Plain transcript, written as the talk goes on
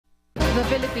The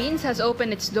Philippines has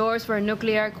opened its doors for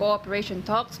nuclear cooperation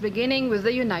talks beginning with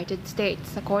the United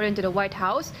States. According to the White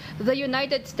House, the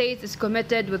United States is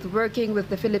committed with working with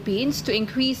the Philippines to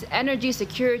increase energy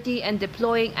security and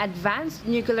deploying advanced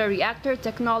nuclear reactor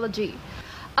technology.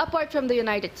 Apart from the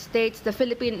United States, the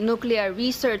Philippine Nuclear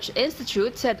Research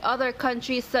Institute said other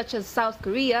countries such as South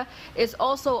Korea is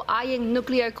also eyeing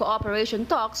nuclear cooperation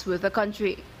talks with the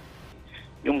country.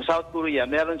 Yung South Korea,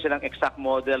 meron silang exact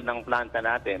model ng planta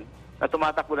natin na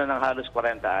tumatakbo na ng halos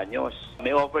 40 anyos.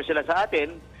 May offer sila sa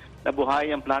atin na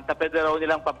buhay ang planta, pwede raw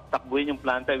nilang patakbuhin yung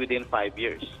planta within 5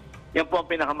 years. Yan po ang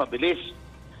pinakamabilis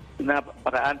na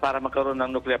paraan para magkaroon ng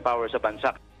nuclear power sa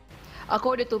bansa.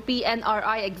 According to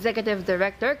PNRI Executive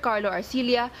Director Carlo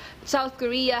Arcilla, South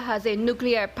Korea has a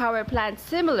nuclear power plant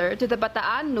similar to the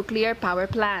Bataan Nuclear Power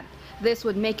Plant. This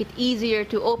would make it easier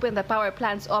to open the power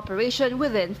plant's operation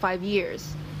within 5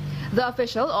 years. The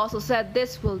official also said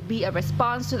this will be a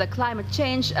response to the climate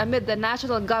change amid the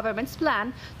national government's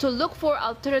plan to look for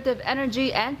alternative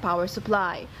energy and power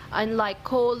supply. Unlike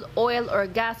coal, oil, or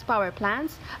gas power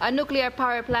plants, a nuclear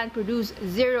power plant produces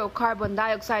zero carbon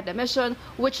dioxide emission,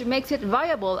 which makes it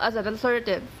viable as an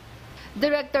alternative.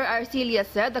 Director Arcilla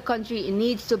said the country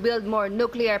needs to build more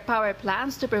nuclear power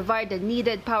plants to provide the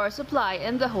needed power supply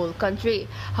in the whole country.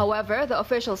 However, the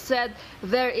official said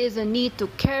there is a need to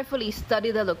carefully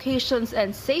study the locations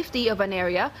and safety of an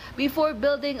area before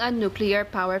building a nuclear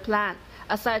power plant.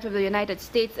 Aside from the United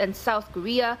States and South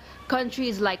Korea,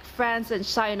 countries like France and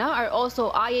China are also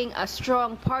eyeing a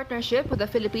strong partnership with the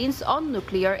Philippines on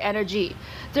nuclear energy.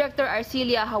 Director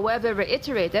Arcilla, however,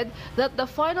 reiterated that the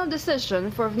final decision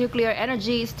for nuclear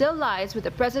energy still lies with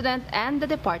the President and the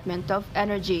Department of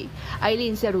Energy.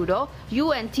 Eileen Cerudo,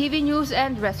 UNTV News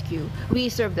and Rescue. We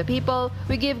serve the people,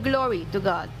 we give glory to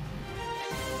God.